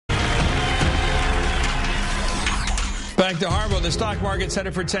Back to Hardball. The stock market's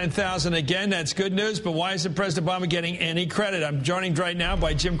headed for 10,000 again. That's good news, but why isn't President Obama getting any credit? I'm joined right now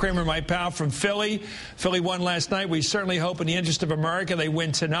by Jim Cramer, my pal from Philly. Philly won last night. We certainly hope in the interest of America they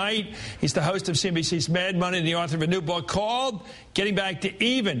win tonight. He's the host of CNBC's Mad Money and the author of a new book called Getting Back to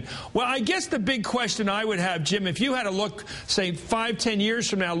Even. Well, I guess the big question I would have, Jim, if you had to look, say, 5-10 years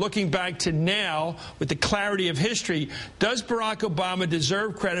from now, looking back to now with the clarity of history, does Barack Obama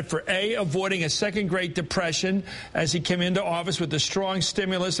deserve credit for, A, avoiding a second Great Depression as he came into office with a strong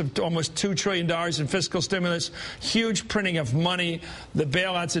stimulus of almost $2 trillion in fiscal stimulus, huge printing of money, the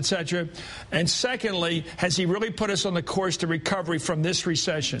bailouts, etc.? And secondly, has he really put us on the course to recovery from this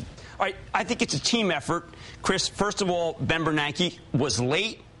recession? All right, I think it's a team effort. Chris, first of all, Ben Bernanke was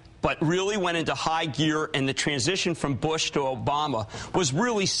late, but really went into high gear, and the transition from Bush to Obama was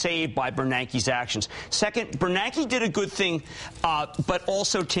really saved by Bernanke's actions. Second, Bernanke did a good thing, but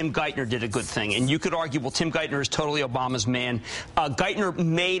also Tim Geithner did a good thing. And you could argue, well, Tim Geithner is totally Obama's man. Geithner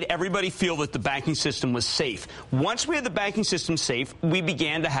made everybody feel that the banking system was safe. Once we had the banking system safe, we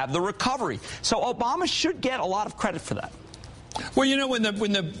began to have the recovery. So Obama should get a lot of credit for that. Well, you know, when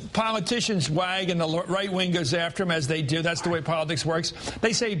the politicians wag and the right wing goes after them, as they do, that's the way politics works,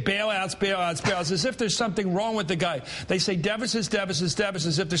 they say bailouts, bailouts, bailouts, as if there's something wrong with the guy. They say deficits, deficits, deficits,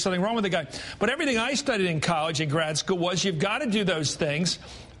 as if there's something wrong with the guy. But everything I studied in college and grad school was you've got to do those things,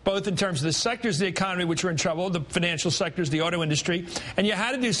 both in terms of the sectors of the economy which are in trouble, the financial sectors, the auto industry, and you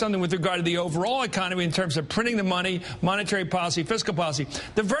had to do something with regard to the overall economy in terms of printing the money, monetary policy, fiscal policy.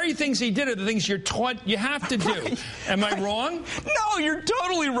 The very things he did are the things you're taught you have to do. Right. Am I wrong? No, you're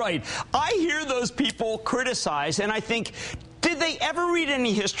totally right. I hear those people criticize, and I think, did they ever read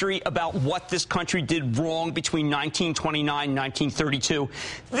any history about what this country did wrong between 1929 and 1932?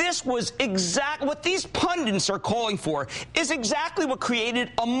 This was exactly what these pundits are calling for, is exactly what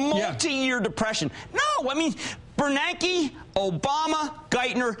created a multi-year depression. No, I mean, Bernanke, Obama,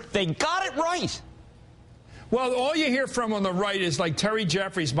 Geithner, they got it right. Well, all you hear from on the right is like Terry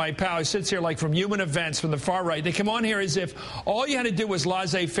Jeffries, my pal, who sits here like from Human Events from the far right. They come on here as if all you had to do was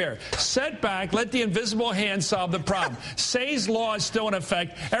laissez-faire. Set back, let the invisible hand solve the problem. Say's law is still in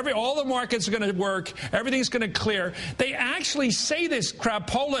effect. All the markets are going to work. Everything's going to clear. They actually say this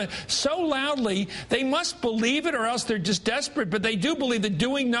crapola so loudly, they must believe it or else they're just desperate. But they do believe that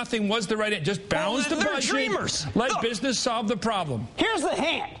doing nothing was the right answer. Just balance the budget. Dreamers. Let business solve the problem. Here's the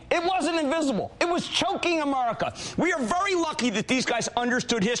hand. It wasn't invisible. It was choking America. We are very lucky that these guys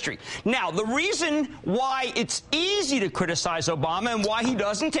understood history. Now, the reason why it's easy to criticize Obama and why he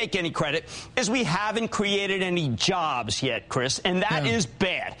doesn't take any credit is we haven't created any jobs yet, Chris, and that is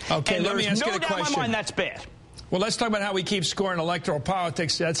bad. Okay, and let me ask you a question. There's no doubt in my mind that's bad. Well, let's talk about how we keep score in electoral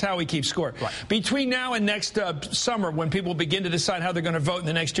politics. That's how we keep score. Right. Between now and next summer, when people begin to decide how they're going to vote in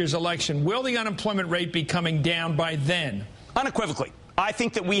the next year's election, will the unemployment rate be coming down by then? Unequivocally. I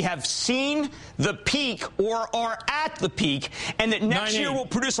think that we have seen the peak or are at the peak, and that next year will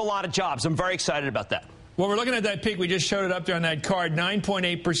produce a lot of jobs. I'm very excited about that. Well, we're looking at that peak. We just showed it up there on that card,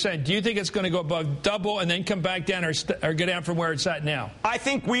 9.8%. Do you think it's going to go above double and then come back down or go down from where it's at now? I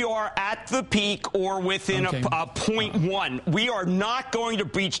think we are at the peak or within a 0.1. We are not going to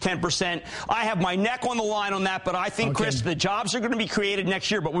breach 10%. I have my neck on the line on that, but I think, Chris, the jobs are going to be created next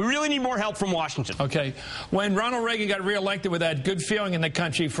year, but we really need more help from Washington. Okay. When Ronald Reagan got reelected with that good feeling in the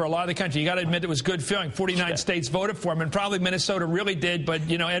country, for a lot of the country, you got to admit it was good feeling. 49 states voted for him, and probably Minnesota really did, but,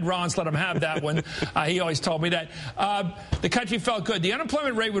 you know, Ed Rollins let him have that one. He always told me that. The country felt good. The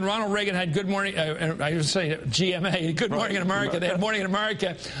unemployment rate when Ronald Reagan had Good Morning, I was saying GMA, Good Morning in America, they had Morning in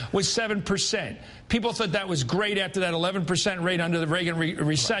America, was 7%. People thought that was great after that 11% rate under the Reagan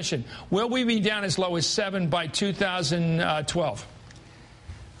recession. Will we be down as low as 7 by 2012?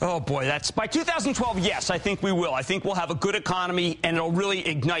 Oh, boy, that's by 2012, yes, I think we will. I think we'll have a good economy, and it'll really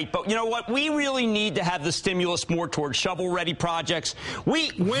ignite. But you know what? We really need to have the stimulus more towards shovel-ready projects.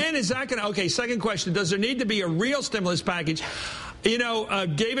 When is that going to... Okay, second question. Does there need to be a real stimulus package? You know,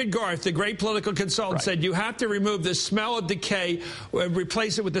 David Garth, the great political consultant, said you have to remove the smell of decay,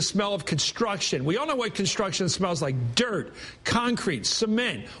 replace it with the smell of construction. We all know what construction smells like: dirt, concrete,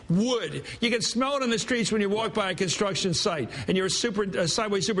 cement, wood. You can smell it on the streets when you walk by a construction site and you're a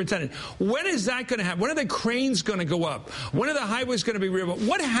sideways superintendent. When is that going to happen? When are the cranes going to go up? When are the highways going to be rebuilt?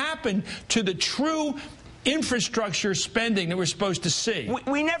 What happened to the true infrastructure spending that we're supposed to see?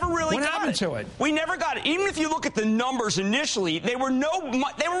 We never really got it. What happened to it? We never got it. Even if you look at the numbers initially, they were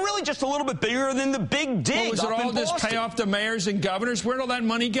really just a little bit bigger than the big dig. Well, was it all just pay off the mayors and governors? Where'd all that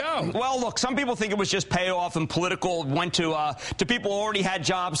money go? Well, look, some people think it was just payoff and political. Went to people who already had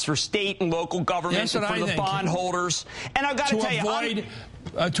jobs for state and local governments and for the bondholders. And I've got to tell you,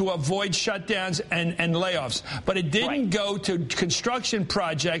 to avoid shutdowns and layoffs. But it didn't go to construction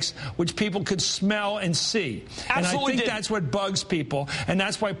projects which people could smell and see. And I think that's what bugs people. And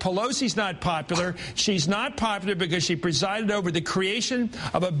that's why Pelosi's not popular. She's not popular because she presided over the creation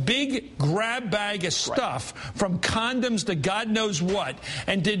of a big grab bag of stuff from condoms to God knows what.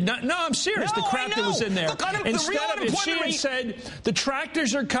 And did not, no, I'm serious, the crap that was in there. Look, Instead of, if she had said, the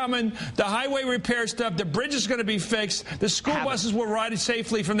tractors are coming, the highway repair stuff, the bridge is going to be fixed, the school buses will ride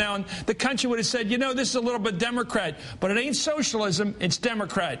safely from now on, the country would have said, you know, this is a little bit Democrat, but it ain't socialism, it's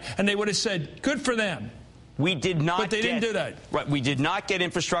Democrat. And they would have said, good for them. We did not. But they didn't do that. Right. We did not get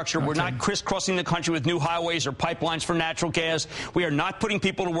infrastructure. Okay. We're not crisscrossing the country with new highways or pipelines for natural gas. We are not putting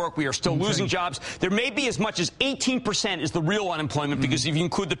people to work. We are still losing jobs. There may be as much as 18% is the real unemployment because if you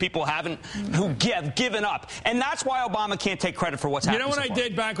include the people who have given up. And that's why Obama can't take credit for what's happening. You know what I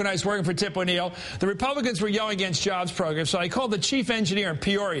did back when I was working for Tip O'Neill? The Republicans were yelling against jobs programs, so I called the chief engineer in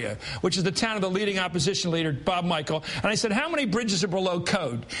Peoria, which is the town of the leading opposition leader, Bob Michael, and I said, how many bridges are below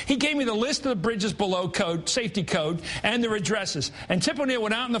code? He gave me the list of the bridges below code, safety code, and their addresses. And Tip O'Neill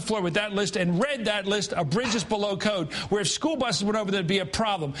went out on the floor with that list and read that list of bridges below code, where if school buses went over, there'd be a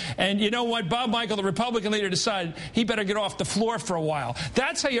problem. And you know what? Bob Michael, the Republican leader, decided he better get off the floor for a while.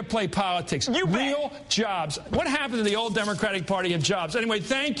 That's how you play politics. Real jobs. What happened to the old Democratic Party of jobs? Anyway,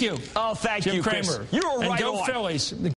 thank you. Oh, thank you, Jim Cramer. Chris. You were right on. And go Phillies.